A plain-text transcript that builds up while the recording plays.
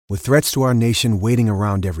With threats to our nation waiting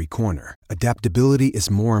around every corner, adaptability is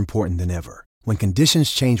more important than ever. When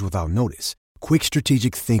conditions change without notice, quick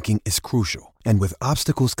strategic thinking is crucial. And with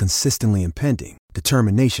obstacles consistently impending,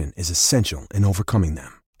 determination is essential in overcoming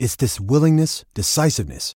them. It's this willingness,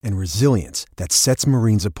 decisiveness, and resilience that sets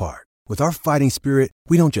Marines apart. With our fighting spirit,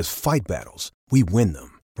 we don't just fight battles, we win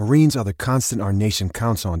them. Marines are the constant our nation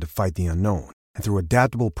counts on to fight the unknown. And through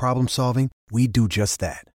adaptable problem solving, we do just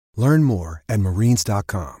that. Learn more at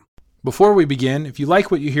marines.com. Before we begin, if you like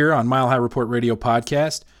what you hear on Mile High Report Radio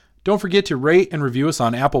Podcast, don't forget to rate and review us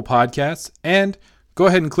on Apple Podcasts, and go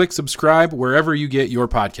ahead and click subscribe wherever you get your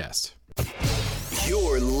podcast.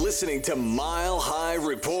 You're listening to Mile High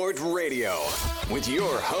Report Radio with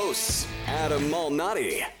your hosts, Adam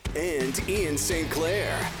Malnati and Ian St.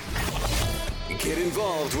 Clair. Get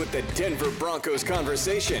involved with the Denver Broncos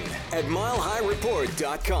conversation at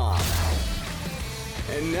milehighreport.com.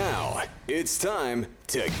 And now, it's time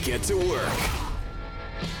to get to work.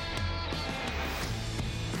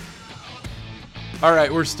 All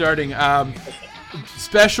right, we're starting.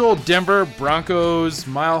 Special Denver Broncos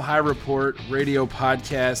Mile High Report Radio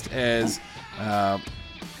Podcast, as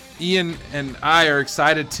Ian and I are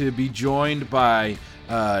excited to be joined by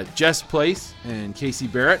Jess Place and Casey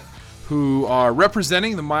Barrett, who are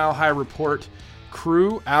representing the Mile High Report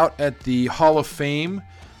crew out at the Hall of Fame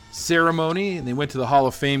ceremony, and they went to the Hall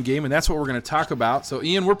of Fame game, and that's what we're going to talk about. So,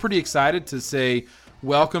 Ian, we're pretty excited to say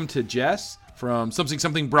welcome to Jess from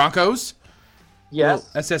Something Broncos.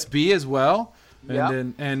 Yes. SSB as well.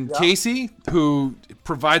 And Casey, who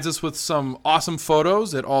provides us with some awesome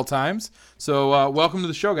photos at all times. So, welcome to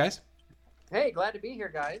the show, guys. Hey, glad to be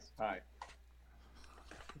here, guys. Hi.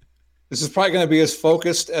 This is probably going to be as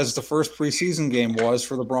focused as the first preseason game was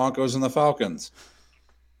for the Broncos and the Falcons.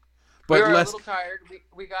 But we were a little tired.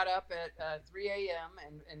 We got up at 3 a.m.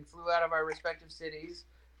 and flew out of our respective cities,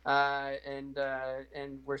 and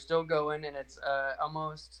we're still going. And it's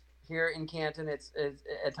almost here in Canton. It's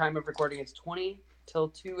at time of recording. It's 20 till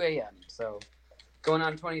 2 a.m. So going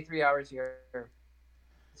on 23 hours here.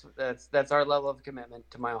 That's our level of commitment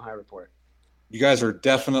to Mile High Report. You guys are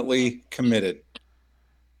definitely committed.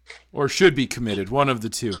 Or should be committed, one of the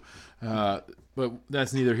two. But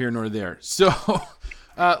that's neither here nor there. So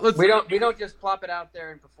we don't just plop it out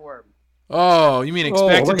there and perform. Oh, you mean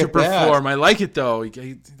expected to perform? That. I like it though.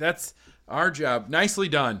 That's our job. Nicely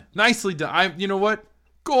done. Nicely done. You know what?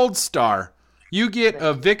 Gold star. You get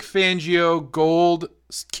a Vic Fangio gold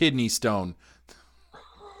kidney stone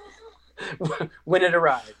when it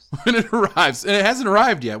arrives. When it arrives, and it hasn't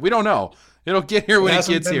arrived yet. We don't know. It'll get here when it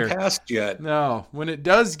gets here. It hasn't been passed yet. No, when it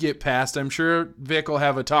does get passed, I'm sure Vic will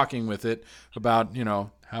have a talking with it about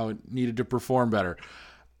how it needed to perform better.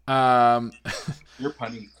 You're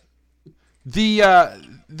punny.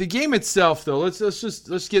 The game itself, though,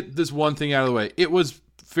 let's get this one thing out of the way. It was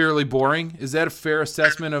fairly boring. Is that a fair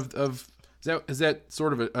assessment of is that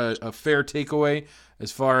sort of a fair takeaway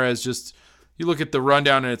as far as just you look at the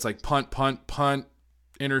rundown and it's like punt,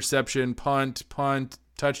 interception, punt,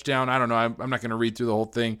 touchdown. I don't know. I'm not going to read through the whole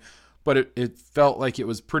thing, but it felt like it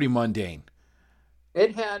was pretty mundane.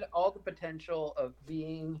 It had all the potential of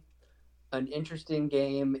being an interesting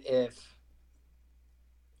game if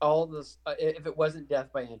it wasn't death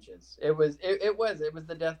by inches. It was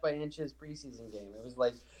the death by inches preseason game. It was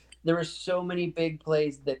like there were so many big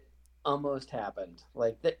plays that almost happened,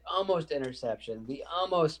 like the almost interception, the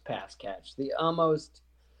almost pass catch, the almost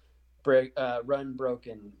run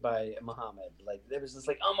broken by Muhammad. Like there was this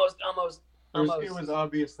like almost. It was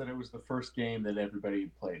obvious that it was the first game that everybody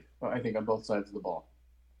played. I think on both sides of the ball.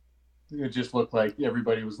 It just looked like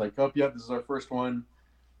everybody was like, "Oh, yeah, this is our first one."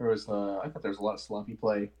 There was, I thought there was a lot of sloppy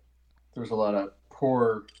play. There was a lot of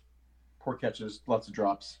poor catches, lots of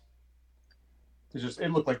drops.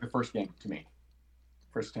 It looked like the first game to me.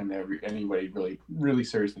 First time that anybody really, really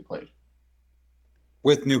seriously played.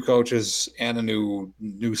 With new coaches and a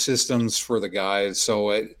new systems for the guys. So,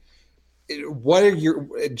 what's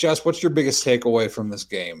your biggest takeaway from this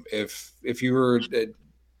game? If you were,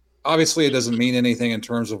 obviously it doesn't mean anything in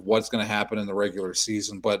terms of what's going to happen in the regular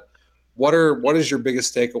season, but what is your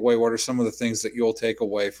biggest takeaway? What are some of the things that you'll take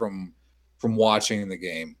away from watching the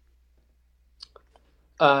game?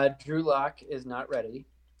 Drew Lock is not ready.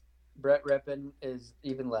 Brett Rippon is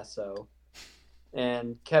even less so.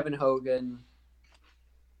 And Kevin Hogan,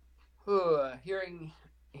 hearing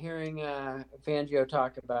Fangio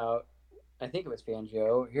talk about, I think it was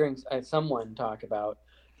Fangio, hearing someone talk about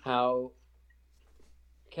how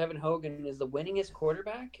Kevin Hogan is the winningest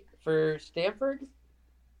quarterback for Stanford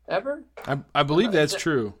ever. I believe that's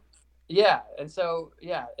true. Yeah, and so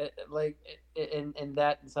and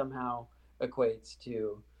that somehow equates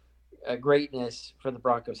to greatness for the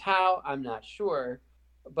Broncos. How? I'm not sure,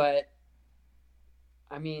 but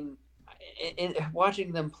I mean,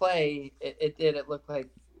 watching them play, it looked like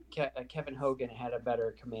Kevin Hogan had a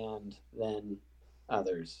better command than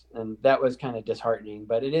others, and that was kind of disheartening.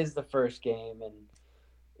 But it is the first game, and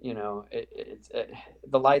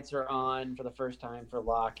the lights are on for the first time for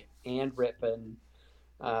Locke and Rippon.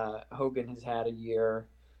 Hogan has had a year,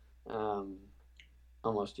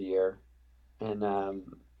 almost a year, and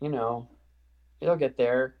he'll get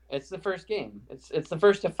there. It's the first game. It's the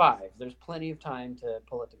first of 5. There's plenty of time to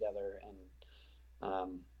pull it together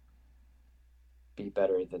and be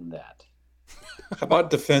better than that. How about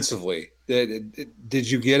defensively? Did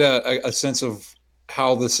you get a sense of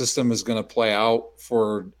how the system is going to play out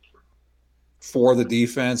for the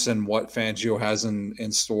defense and what Fangio has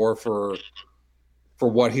in store for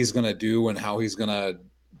what he's going to do and how he's going to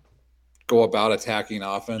go about attacking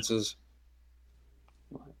offenses?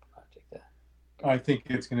 I think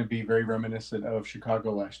it's going to be very reminiscent of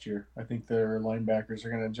Chicago last year. I think their linebackers are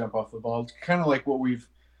going to jump off the ball. It's kind of like what we've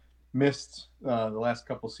missed the last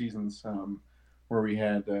couple seasons, where we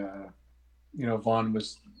had, Vaughn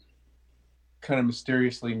was kind of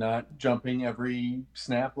mysteriously not jumping every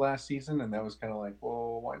snap last season, and that was kind of like,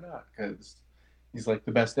 well, why not? Because he's like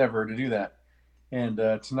the best ever to do that. And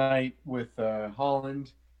tonight with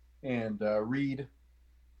Holland and Reed,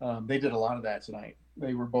 they did a lot of that tonight.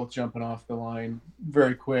 They were both jumping off the line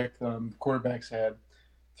very quick. Quarterbacks had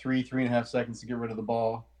 3.5 seconds to get rid of the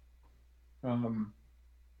ball.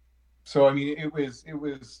 So, I mean, it was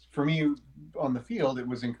for me on the field, it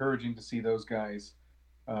was encouraging to see those guys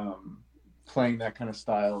playing that kind of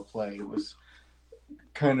style of play. It was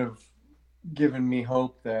kind of giving me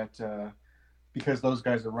hope that because those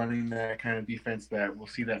guys are running that kind of defense, that we'll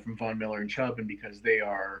see that from Von Miller and Chubb, and because they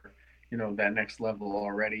are, that next level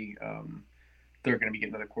already, they're going to be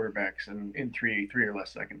getting other quarterbacks in three or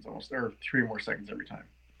less seconds almost, or 3 or more seconds every time.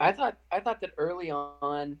 I thought that early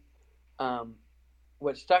on,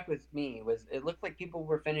 what stuck with me was it looked like people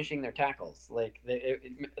were finishing their tackles. Like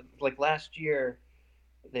like last year,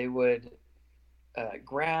 they would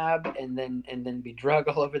grab and then be drug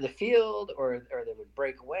all over the field, or they would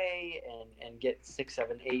break away and get 6,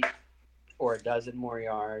 7, 8, or a dozen more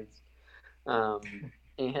yards.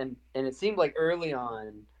 And it seemed like early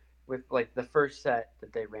on, with like the first set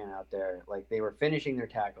that they ran out there, like they were finishing their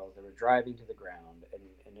tackles, they were driving to the ground,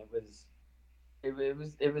 and it was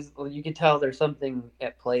you could tell there's something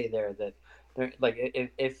at play there, that they're like,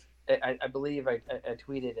 if I believe I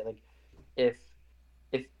tweeted it, like if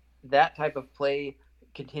that type of play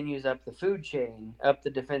continues up the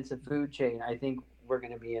defensive food chain, I think we're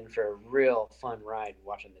going to be in for a real fun ride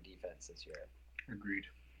watching the defense this year. Agreed.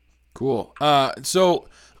 Cool. So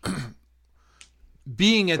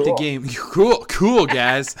being at the game, cool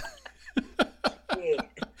guys.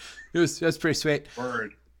 That's pretty sweet.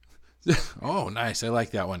 Word. Oh, nice. I like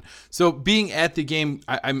that one. So being at the game,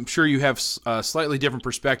 I'm sure you have a slightly different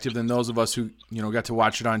perspective than those of us who, got to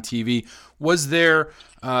watch it on TV. Was there,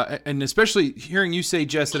 and especially hearing you say,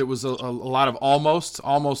 Jess, that it was a lot of almost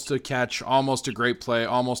a catch, almost a great play,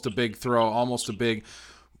 almost a big throw, almost a big,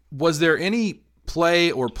 was there any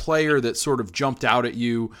play or player that sort of jumped out at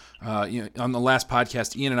you? On the last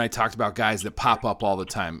podcast, Ian and I talked about guys that pop up all the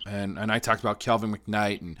time, and I talked about Kelvin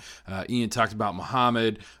McKnight, and Ian talked about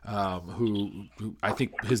Muhammad, who I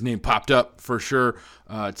think his name popped up for sure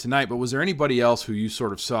tonight. But was there anybody else who you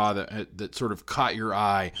sort of saw that sort of caught your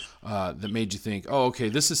eye, that made you think, oh, okay,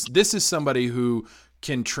 this is somebody who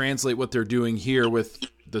can translate what they're doing here with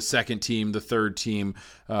the second team, the third team,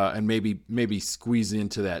 and maybe squeeze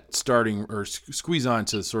into that starting, or squeeze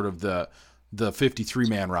onto sort of the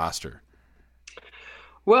 53-man roster?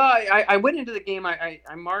 Well, I went into the game. I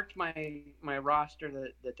marked my roster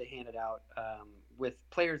that they handed out with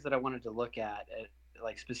players that I wanted to look at,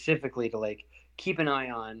 like specifically to like keep an eye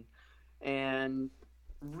on, and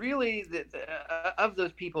really of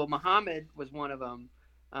those people, Muhammad was one of them.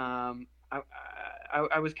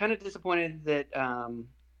 I was kind of disappointed that I'm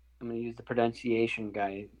going to use the pronunciation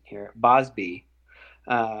guy here, Bosby.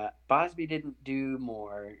 Bosby didn't do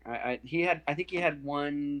more. I think he had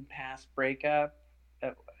one pass breakup.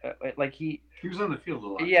 Like he was on the field a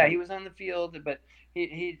lot. Yeah, he was on the field, but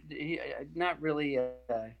he not really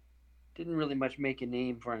didn't really much make a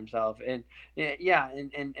name for himself. And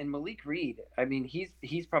and Malik Reed, I mean,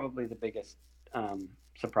 he's probably the biggest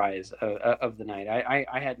surprise of the night.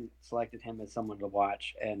 I hadn't selected him as someone to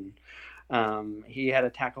watch, and he had a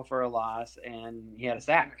tackle for a loss and he had a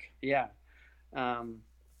sack. Yeah. And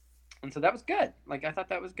so that was good. Like, I thought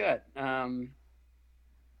that was good.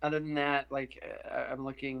 Other than that, like, I'm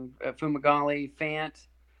looking at Fumagalli, Fant,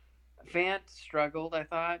 Fant struggled, I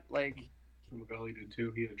thought. Like McGulley did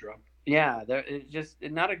too. He had a drop. Yeah, it's just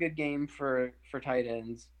not a good game for tight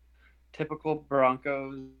ends. Typical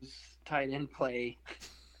Broncos tight end play.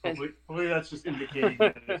 Hopefully that's just indicating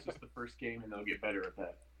that it's just the first game and they'll get better at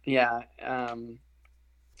that. Yeah.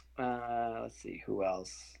 Let's see. Who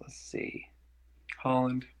else? Let's see.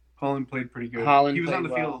 Holland played pretty good. Holland he was on the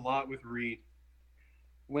played field well. a lot with Reed.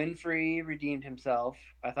 Winfrey redeemed himself.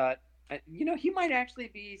 I thought, he might actually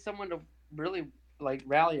be someone to really like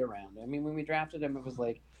rally around. I mean, when we drafted him, it was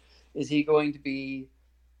like, is he going to be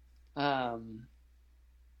the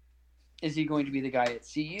guy at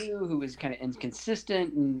CU who is kind of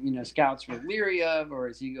inconsistent and, scouts were leery of, or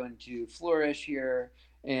is he going to flourish here?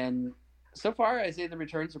 And so far, I say the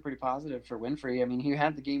returns are pretty positive for Winfrey. I mean, he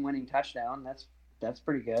had the game-winning touchdown. That's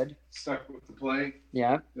pretty good. Stuck with the play.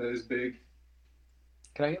 Yeah. That is big.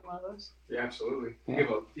 Can I get one of those? Yeah, absolutely. Yeah.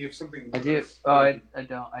 You have something. I do. Oh, I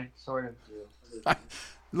don't. I sort of do.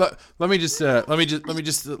 Let me just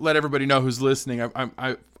let everybody know who's listening.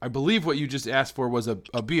 I believe what you just asked for was a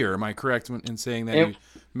beer. Am I correct in saying that?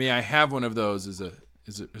 May I have one of those as a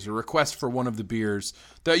request for one of the beers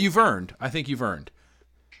that you've earned? I think you've earned.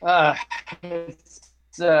 We've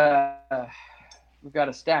got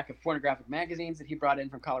a stack of pornographic magazines that he brought in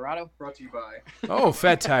from Colorado. Brought to you by. Oh,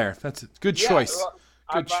 Fat Tire. That's a good choice. Well,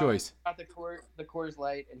 good choice. I brought the Coors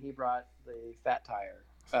Light, and he brought the Fat Tire.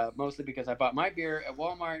 Mostly because I bought my beer at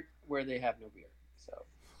Walmart where they have no beer. So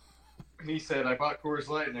he said, I bought Coors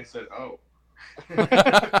Light, and I said, oh.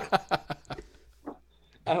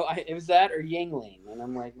 It was that or Yingling. And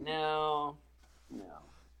I'm like, no,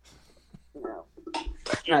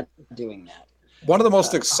 not doing that. One of the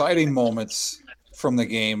most exciting moments from the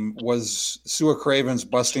game was Sua Cravens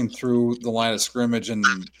busting through the line of scrimmage and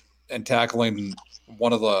tackling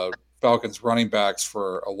one of the Falcons running backs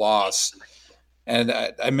for a loss. And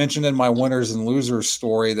I mentioned in my winners and losers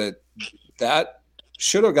story that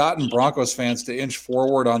should have gotten Broncos fans to inch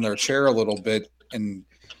forward on their chair a little bit and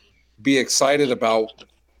be excited about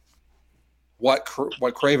what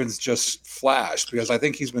Cravens just flashed, because I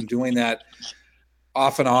think he's been doing that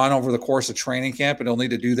off and on over the course of training camp, and he'll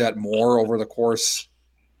need to do that more over the course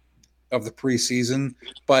of the preseason.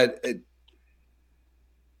 But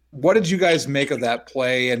what did you guys make of that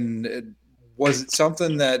play, and was it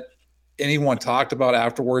something that anyone talked about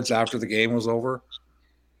afterwards after the game was over?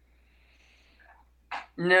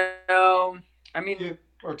 No, I mean,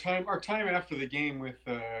 our time after the game with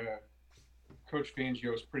Coach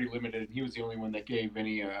Fangio was pretty limited. He was the only one that gave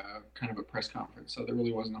any kind of a press conference, so there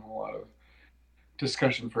really wasn't a whole lot of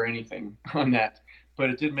discussion for anything on that.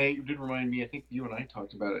 But it did remind me. I think you and I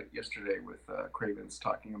talked about it yesterday with Cravens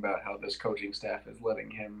talking about how this coaching staff is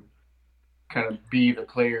letting him kind of be the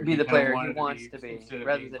player he wants to be, instead of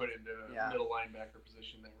rather being than put into a middle linebacker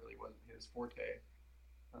position that really wasn't his forte.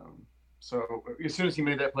 So as soon as he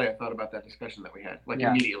made that play, I thought about that discussion that we had.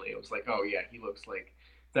 Immediately, it was like, oh yeah, he looks like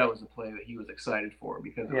that was a play that he was excited for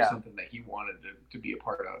because it was something that he wanted to be a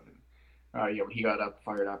part of. And when he got up,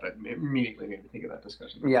 fired up, it immediately made me think of that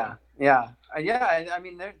discussion. Yeah. I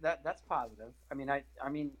mean, that's positive. I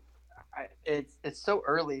mean, it's so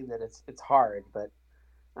early that it's hard, but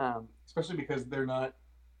especially because they're not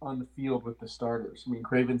on the field with the starters. I mean,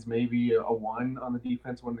 Cravens may be a one on the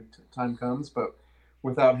defense when the time comes, but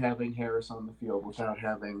without having Harris on the field, without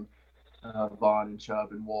having Vaughn and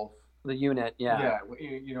Chubb and Wolf. The unit, yeah.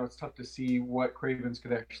 Yeah, it's tough to see what Cravens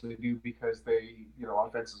could actually do because they,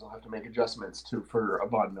 offenses will have to make adjustments for a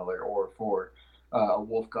Von Miller or for a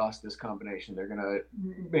Wolf Gostis combination. They're going to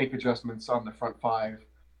make adjustments on the front five,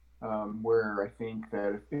 where I think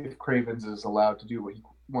that if Cravens is allowed to do what he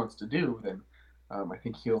wants to do, then I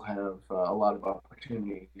think he'll have a lot of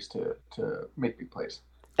opportunities to make big plays.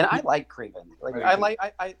 And I like Craven.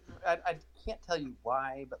 I can't tell you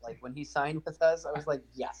why, but when he signed with us, I was like,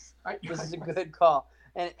 yes, this is a good call.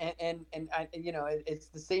 And it's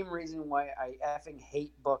the same reason why I effing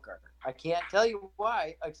hate Booker. I can't tell you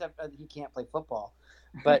why, except he can't play football.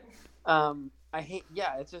 But I hate.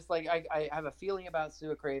 Yeah, it's just I have a feeling about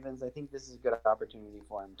Sua Cravens. I think this is a good opportunity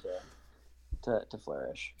for him to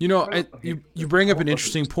flourish. You bring up an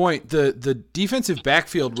interesting point. The defensive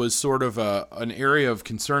backfield was sort of an area of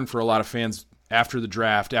concern for a lot of fans after the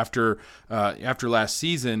draft, after last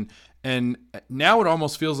season, and now it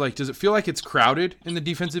almost feels like, does it feel like it's crowded in the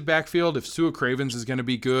defensive backfield? If Sua Cravens is going to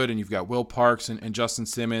be good, and you've got Will Parks and Justin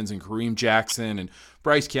Simmons and Kareem Jackson and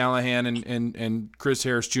Bryce Callahan and Chris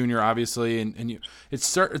Harris Jr. obviously, and it's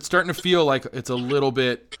starting to feel like it's a little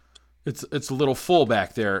bit. It's a little full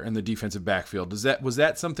back there in the defensive backfield. Was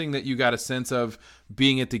that something that you got a sense of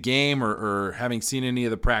being at the game or having seen any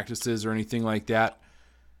of the practices or anything like that?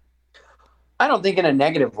 I don't think in a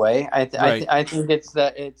negative way. I think it's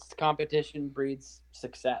that it's competition breeds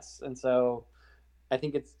success, and so I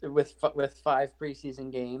think it's with 5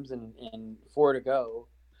 preseason games and 4 to go.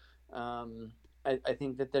 I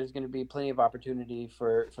think that there's going to be plenty of opportunity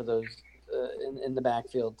for those in the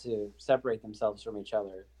backfield to separate themselves from each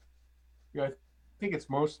other. Yeah, I think it's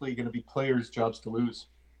mostly going to be players' jobs to lose.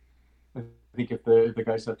 I think if the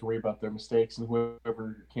guys have to worry about their mistakes, and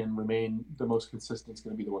whoever can remain the most consistent is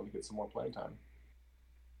going to be the one that gets some more playing time,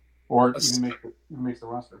 or even makes the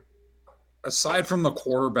roster. Aside from the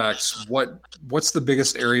quarterbacks, what's the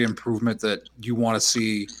biggest area improvement that you want to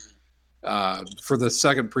see for the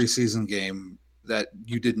second preseason game that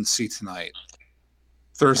you didn't see tonight,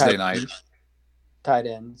 Thursday night? Tight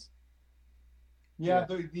ends. Yeah,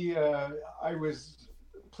 I was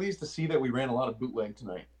pleased to see that we ran a lot of bootleg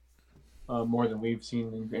tonight, more than we've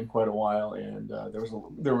seen in quite a while. And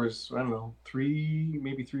there was I don't know,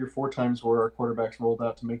 maybe 3 or 4 times where our quarterbacks rolled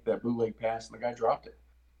out to make that bootleg pass, and the guy dropped it.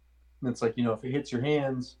 And it's like, if it hits your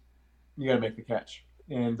hands, you got to make the catch.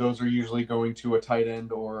 And those are usually going to a tight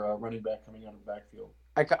end or a running back coming out of the backfield.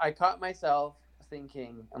 I caught myself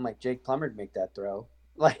thinking, I'm like, Jake Plummer make that throw.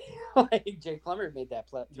 Like Jake Plummer made that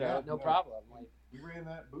throw, no problem. Like we ran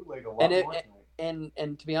that bootleg a lot more tonight.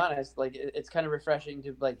 And to be honest, like it's kind of refreshing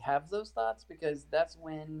to like have those thoughts, because that's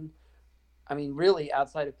when, I mean, really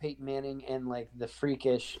outside of Peyton Manning and like the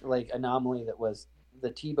freakish like anomaly that was the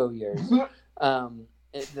Tebow years,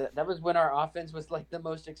 that was when our offense was like the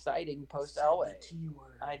most exciting post Elway.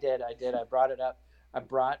 I did. I brought it up. I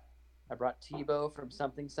brought Tebow from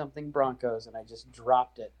something Broncos, and I just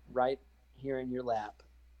dropped it right here in your lap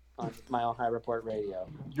on Mile High Report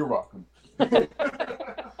Radio. You're welcome.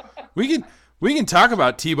 We can talk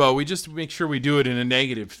about Tebow. We just make sure we do it in a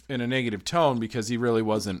negative tone, because he really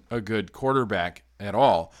wasn't a good quarterback at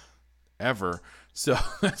all, ever. So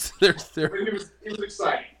there. It was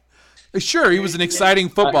exciting. Sure, he was an exciting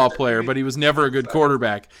football player, but he was never a good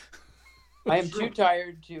quarterback. I am too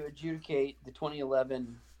tired to adjudicate the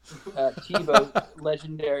 2011 Tebow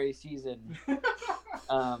legendary season.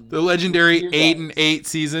 The legendary 8-8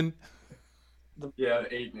 season. Yeah,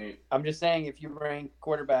 8-8. I'm just saying, if you rank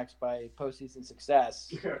quarterbacks by postseason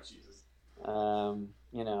success, oh, Jesus.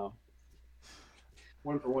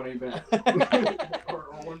 1 for 1 ain't bad. or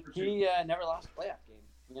 1 for 2. He never lost a playoff game.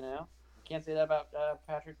 Can't say that about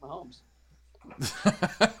Patrick Mahomes.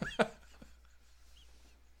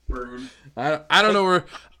 I don't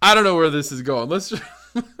know where this is going. Let's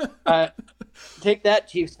take that,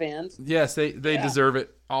 Chiefs fans. Yes, they deserve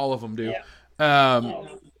it. All of them do. Yeah.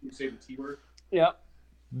 You say the T word? Yeah.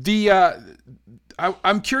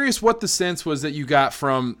 I'm curious what the sense was that you got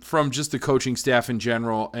from just the coaching staff in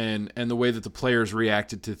general, and the way that the players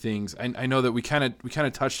reacted to things. I know that we kind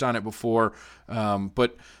of touched on it before,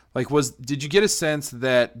 but like, did you get a sense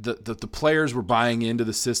that the players were buying into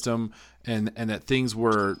the system, and that things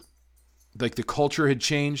were, like, the culture had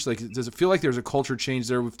changed? Like, does it feel like there's a culture change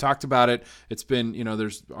there? We've talked about it. It's been,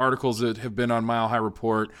 there's articles that have been on Mile High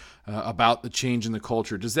Report about the change in the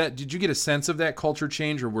culture. Did you get a sense of that culture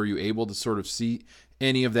change, or were you able to sort of see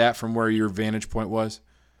any of that from where your vantage point was?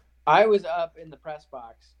 I was up in the press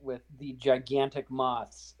box with the gigantic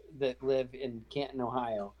moths that live in Canton,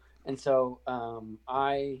 Ohio. And so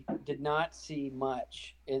I did not see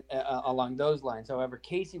much along those lines. However,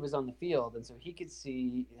 Casey was on the field, and so he could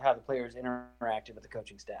see how the players interacted with the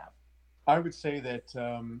coaching staff. I would say that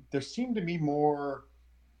there seemed to be more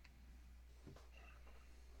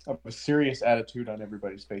of a serious attitude on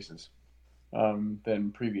everybody's faces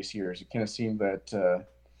than previous years. It kind of seemed that,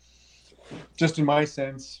 just in my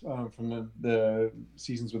sense, from the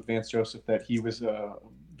seasons with Vance Joseph, that he was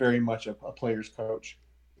very much a player's coach,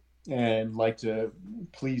 and like to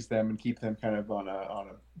please them and keep them kind of on a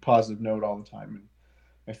positive note all the time. And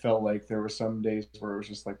I felt like there were some days where it was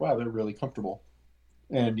just like, wow, they're really comfortable.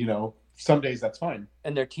 And, some days that's fine.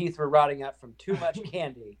 And their teeth were rotting out from too much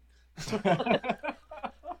candy.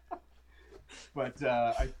 But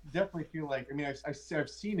I definitely feel like, I've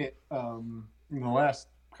seen it in the last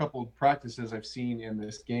couple of practices I've seen in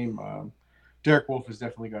this game. Derek Wolfe has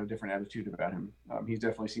definitely got a different attitude about him. He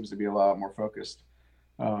definitely seems to be a lot more focused.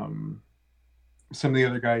 Some of the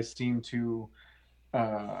other guys seem to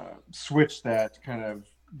switch that kind of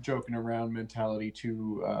joking around mentality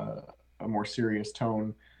to a more serious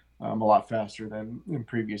tone a lot faster than in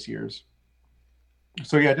previous years.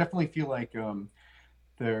 So yeah, I definitely feel like the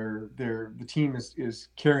team is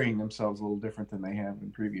carrying themselves a little different than they have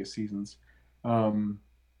in previous seasons.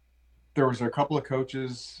 There was a couple of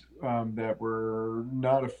coaches that were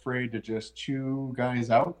not afraid to just chew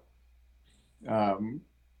guys out.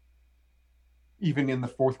 Even in the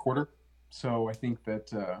fourth quarter, So I think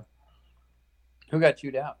that. Who got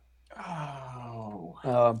chewed out?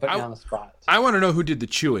 But on the spot. I want to know who did the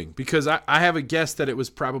chewing, because I have a guess that it was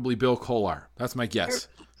probably Bill Kolar. That's my guess.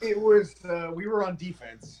 It was. We were on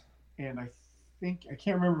defense, and I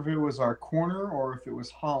can't remember if it was our corner or if it was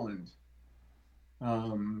Holland.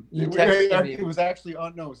 It was actually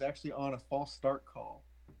on. No, it was actually on a false start call.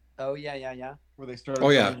 Oh yeah. Where they started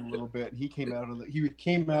a little bit. He came out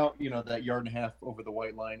that yard and a half over the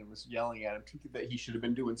white line and was yelling at him that he should have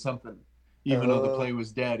been doing something. Even though the play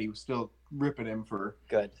was dead, he was still ripping him for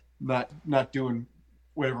not doing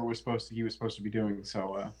whatever he was supposed to be doing.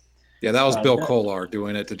 So that was Bill Kolar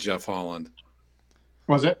doing it to Jeff Holland.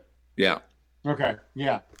 Was it? Yeah. Okay.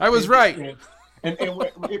 Yeah. I was right. And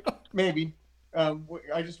maybe. I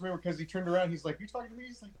just remember because he turned around. He's like, "You talking to me?"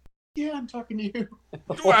 He's like, "Yeah, I'm talking to you."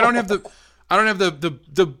 I don't have the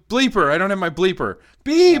bleeper. I don't have my bleeper.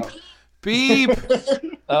 Beep. Oh. Beep.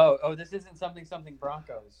 Oh, this isn't something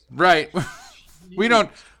Broncos. Right. We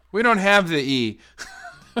don't have the E.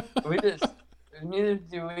 Neither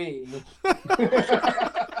do we.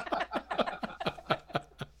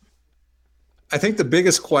 I think the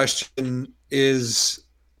biggest question is,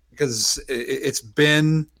 because it's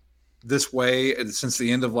been this way since the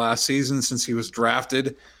end of last season, since he was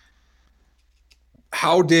drafted,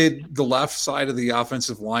 how did the left side of the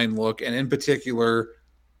offensive line look? And in particular,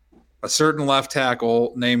 a certain left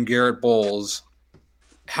tackle named Garrett Bowles.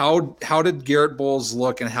 How did Garrett Bowles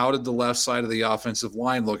look, and how did the left side of the offensive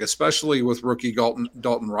line look, especially with rookie Dalton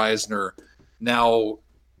Reisner now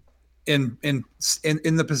in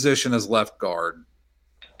the position as left guard?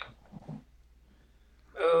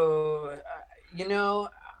 Oh,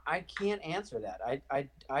 I can't answer that.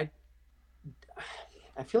 I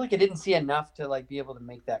feel like I didn't see enough to be able to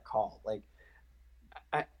make that call.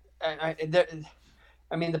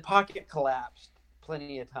 The pocket collapsed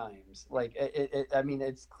plenty of times.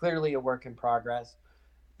 It's clearly a work in progress,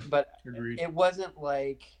 but it wasn't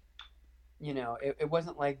like, it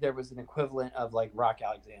wasn't like there was an equivalent of Rock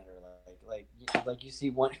Alexander. Like you see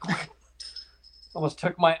one, almost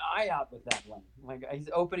took my eye out with that one. He's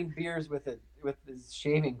opening beers with his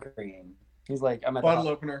shaving cream. He's like, I'm a bottle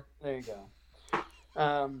opener. There you go.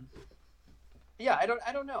 I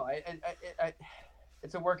don't know.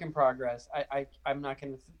 It's a work in progress. I'm not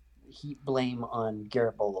going to heap blame on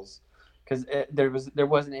Garrett Bowles, because there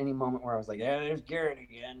wasn't any moment where I was like, yeah, there's Garrett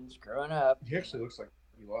again, screwing up. He actually looks like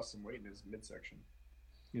he lost some weight in his midsection.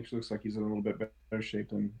 He actually looks like he's in a little bit better shape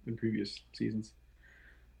than previous seasons.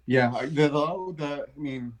 Yeah, I think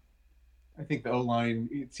the O-line,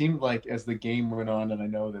 it seemed like as the game went on, and I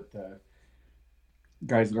know that the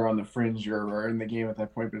guys that are on the fringe are in the game at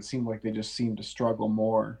that point, but it seemed like they just seemed to struggle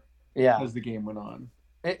more as the game went on.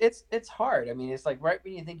 It's hard. It's like right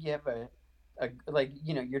when you think you have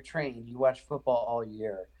you're trained, you watch football all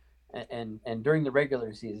year, and during the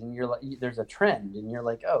regular season, you're like, there's a trend, and you're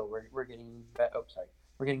like, oh, we're getting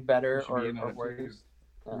we're getting better, or worse.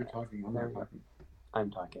 You're talking. I'm not talking. I'm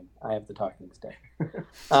talking. I have the talking stick.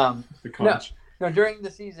 The coach. No, during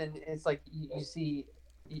the season, it's like you see,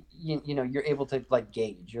 you're able to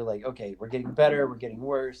gauge. You're like, okay, we're getting better, we're getting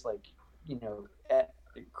worse.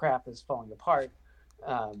 Crap is falling apart.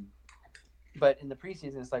 But in the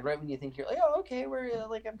preseason, it's like right when you think you're like, oh, okay, we're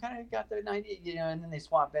I'm kind of got the 90, and then they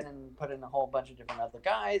swap in and put in a whole bunch of different other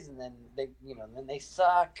guys, and then they, then they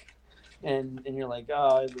suck, and you're like,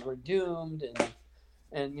 oh, we're doomed,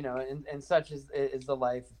 and such is the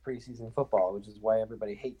life of preseason football, which is why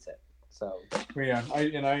everybody hates it. So yeah,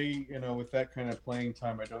 I with that kind of playing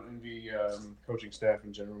time, I don't envy coaching staff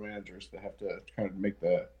and general managers that have to kind of make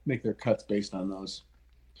their cuts based on those.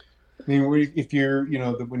 If you're,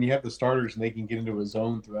 when you have the starters and they can get into a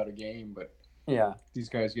zone throughout a game, but these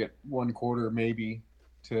guys get one quarter maybe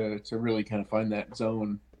to really kind of find that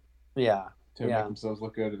zone. To make themselves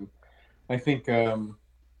look good, and I think there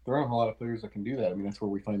aren't a lot of players that can do that. That's where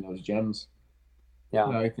we find those gems. Yeah,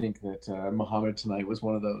 I think that Muhammad tonight was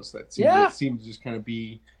one of those that seemed to just kind of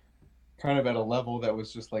be at a level that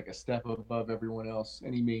was just like a step above everyone else,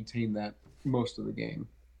 and he maintained that most of the game.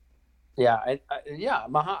 Yeah, I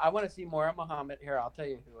want to see more of Muhammad. Here, I'll tell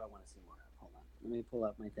you who I want to see more of. Hold on, let me pull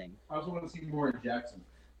up my thing. I also want to see more of Jackson.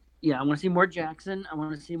 Yeah, I want to see more Jackson. I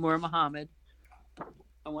want to see more of Muhammad.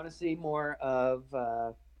 I want to see more of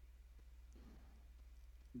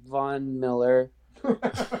Von Miller.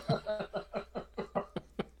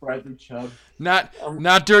 Bradley Chubb. Not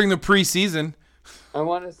during the preseason. I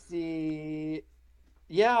want to see.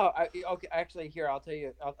 Yeah. Okay. Actually, here I'll tell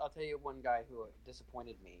you one guy who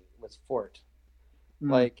disappointed me was Fort.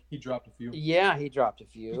 He dropped a few. Yeah, he dropped a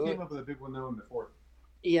few. He came up with a big one though in the fourth.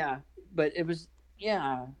 Yeah, but it was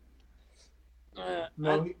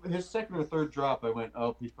No, his second or third drop, I went,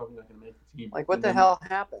 oh, he's probably not going to make the team. Like, what the hell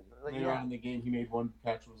happened? Like, later on in the game, he made one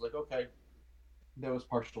catch and was like, okay, that was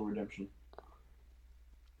partial redemption.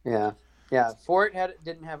 Yeah. Fort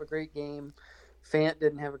didn't have a great game. Fant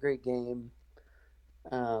didn't have a great game.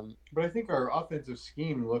 But I think our offensive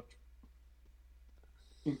scheme looked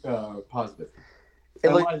positive.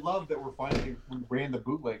 I love that we ran the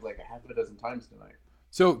bootleg like a half a dozen times tonight.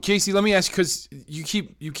 So Casey, let me ask you, because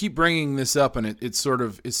you keep bringing this up, and it sort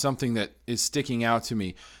of is something that is sticking out to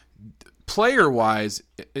me. Player-wise,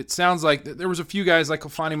 it sounds like there was a few guys like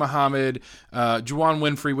Kofani Muhammad, Juwan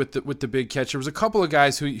Winfrey with the big catch. There was a couple of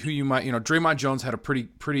guys who you might, Draymond Jones had a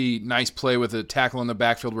pretty nice play with a tackle in the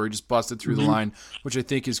backfield where he just busted through the line, which I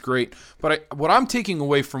think is great. But what I'm taking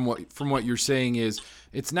away from what you're saying is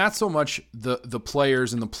it's not so much the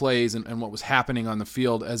players and the plays and what was happening on the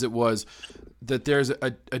field as it was that there's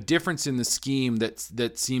a difference in the scheme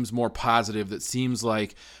that seems more positive, that seems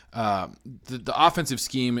like the offensive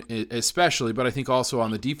scheme especially, but I think also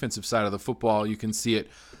on the defensive side of the football, you can see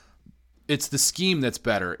it. It's the scheme that's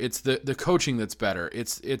better. It's the coaching that's better.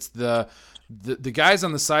 It's the guys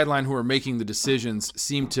on the sideline who are making the decisions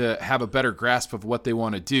seem to have a better grasp of what they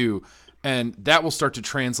want to do, and that will start to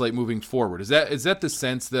translate moving forward. Is that the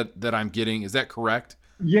sense that I'm getting? Is that correct?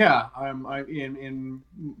 Yeah, in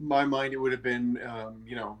my mind, it would have been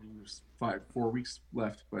 4 weeks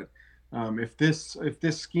left. But if this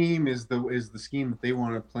scheme is the scheme that they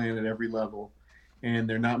want to plan at every level, and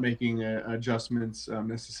they're not making adjustments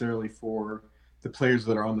necessarily for the players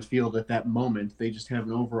that are on the field at that moment, they just have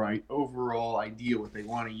an overall idea what they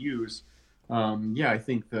want to use. I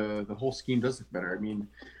think the whole scheme does look better. I mean,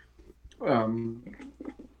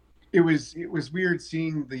 it was weird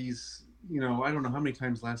seeing these. I don't know how many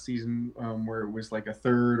times last season where it was like a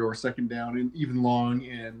third or second down and even long,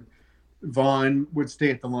 and Vaughn would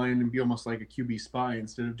stay at the line and be almost like a QB spy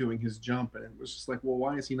instead of doing his jump. And it was just like, well,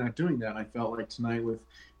 why is he not doing that? And I felt like tonight with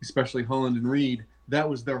especially Holland and Reed, that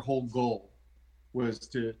was their whole goal, was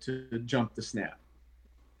to jump the snap.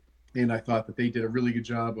 And I thought that they did a really good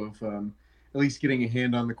job of at least getting a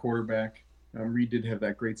hand on the quarterback. Reed did have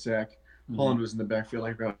that great sack. Holland was in the backfield.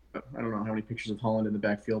 I don't know how many pictures of Holland in the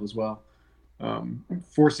backfield as well.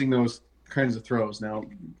 Forcing those kinds of throws. Now,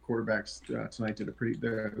 quarterbacks tonight the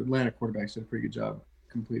Atlanta quarterbacks did a pretty good job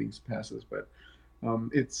completing passes. But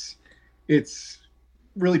it's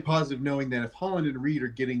really positive knowing that if Holland and Reed are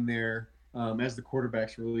getting there as the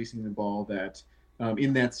quarterbacks are releasing the ball, that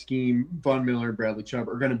in that scheme, Von Miller and Bradley Chubb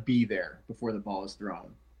are going to be there before the ball is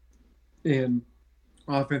thrown. And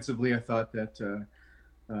offensively, I thought that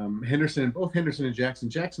both Henderson and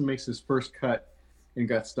Jackson makes his first cut and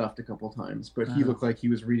got stuffed a couple times, but he looked like he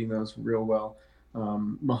was reading those real well.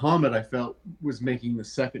 Muhammad, I felt, was making the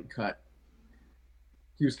second cut.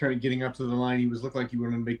 He was kind of getting up to the line. Looked like he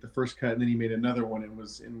wanted to make the first cut, and then he made another one and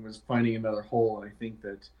was finding another hole. And I think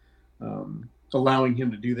that allowing him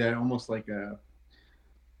to do that, almost like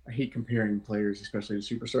I hate comparing players, especially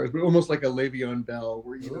to superstars, but almost like a Le'Veon Bell,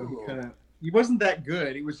 where he wasn't that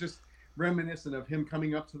good. He was just reminiscent of him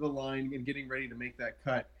coming up to the line and getting ready to make that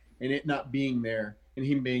cut, and it not being there, and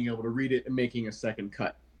him being able to read it and making a second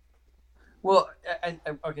cut. Well,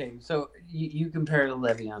 okay, so you compare to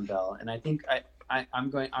Le'Veon Bell, and I think I'm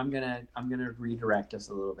gonna redirect us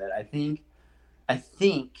a little bit. I think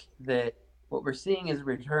that what we're seeing is a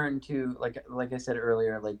return to like I said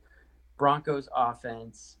earlier, like Broncos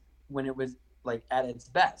offense when it was like at its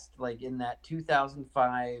best, like in that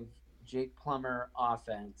 2005 Jake Plummer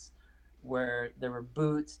offense, where there were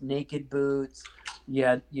naked boots. You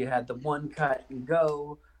had the one cut and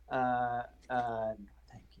go.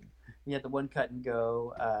 Thank you. You had the one cut and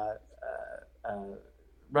go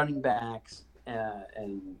running backs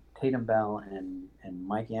and Tatum Bell and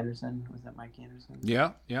Mike Anderson. Was that Mike Anderson?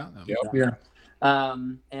 Yeah.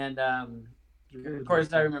 And of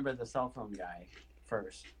course, I remember the cell phone guy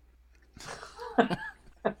first.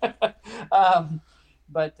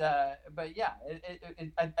 But yeah,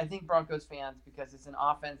 I think Broncos fans, because it's an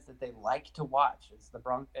offense that they like to watch. It's the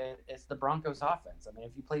Broncos offense. I mean,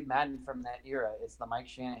 if you played Madden from that era, it's the Mike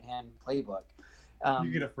Shanahan playbook.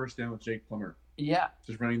 You get a first down with Jake Plummer. Yeah,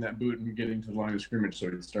 just running that boot and getting to the line of scrimmage so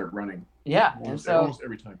he can start running. Yeah, almost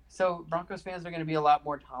every time. So Broncos fans are going to be a lot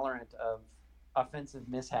more tolerant of offensive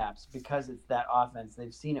mishaps because it's that offense.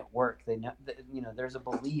 They've seen it work. They know, there's a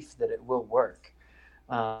belief that it will work.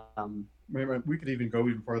 We could even go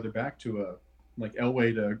even farther back to like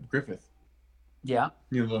Elway to Griffith. Yeah.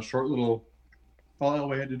 The short little. All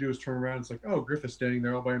Elway had to do was turn around. It's like, oh, Griffith's standing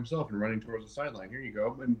there all by himself and running towards the sideline. Here you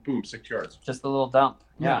go, and boom, 6 yards. Just a little dump.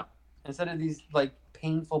 Yeah. Instead of these like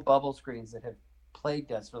painful bubble screens that have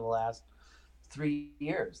plagued us for the last 3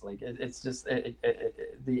 years. Like it's just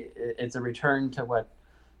it's a return to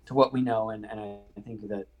what we know, and I think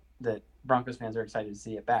that Broncos fans are excited to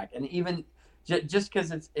see it back. And even just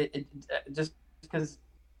because just because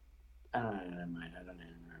I don't know what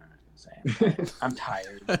I'm saying. I'm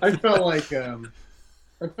tired. I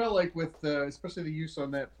felt like with especially the use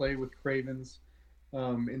on that play with Cravens,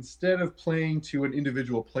 instead of playing to an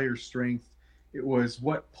individual player's strength, it was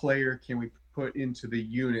what player can we put into the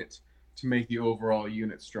unit to make the overall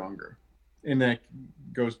unit stronger. And that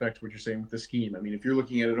goes back to what you're saying with the scheme. I mean, if you're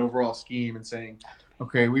looking at an overall scheme and saying,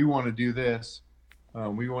 okay, we want to do this,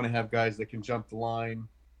 we want to have guys that can jump the line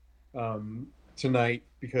tonight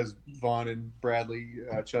because Vaughn and Bradley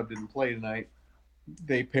Chubb didn't play tonight.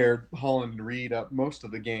 They paired Holland and Reed up most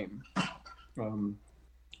of the game. And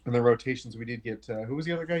the rotations we did get. Who was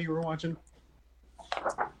the other guy you were watching? I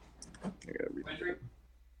gotta read it.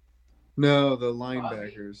 No, the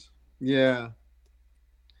linebackers. Yeah.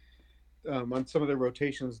 On some of their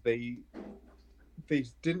rotations, they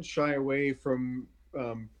didn't shy away from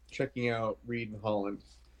checking out Reed and Holland,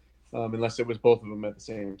 unless it was both of them at the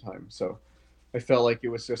same time. So I felt like it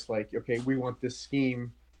was just like, okay, we want this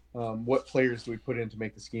scheme. What players do we put in to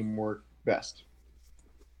make the scheme work best?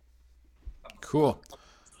 Cool.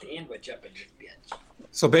 Sandwich up in your bitch.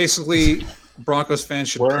 So basically, Broncos fans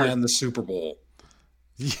should plan the Super Bowl.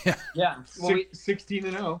 Yeah. Yeah. Well,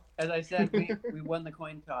 16-0. As I said, we won the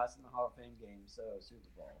coin toss in the Hall of Fame game, so Super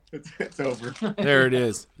Bowl. It's over. There it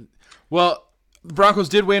is. Well, the Broncos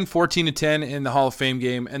did win 14-10 in the Hall of Fame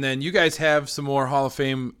game, and then you guys have some more Hall of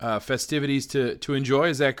Fame festivities to enjoy.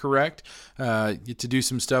 Is that correct? Get to do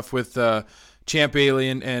some stuff with Champ Bailey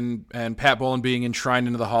and Pat Bowlen being enshrined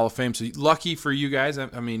into the Hall of Fame. So lucky for you guys.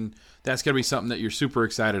 I mean, that's going to be something that you're super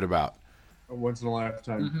excited about. A once in a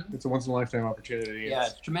lifetime. Mm-hmm. It's a once in a lifetime opportunity. Yeah,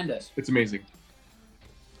 it's tremendous. It's amazing.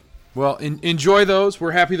 Well, enjoy those.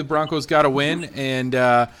 We're happy the Broncos got a win. And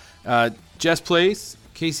Jess Place,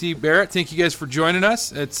 Casey Barrett, thank you guys for joining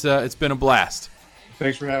us. It's been a blast.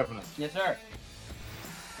 Thanks for having us. Yes, sir.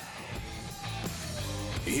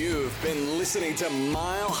 You've been listening to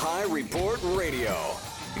Mile High Report Radio.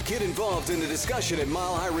 Get involved in the discussion at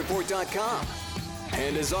milehighreport.com.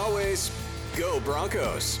 And as always, go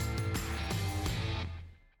Broncos.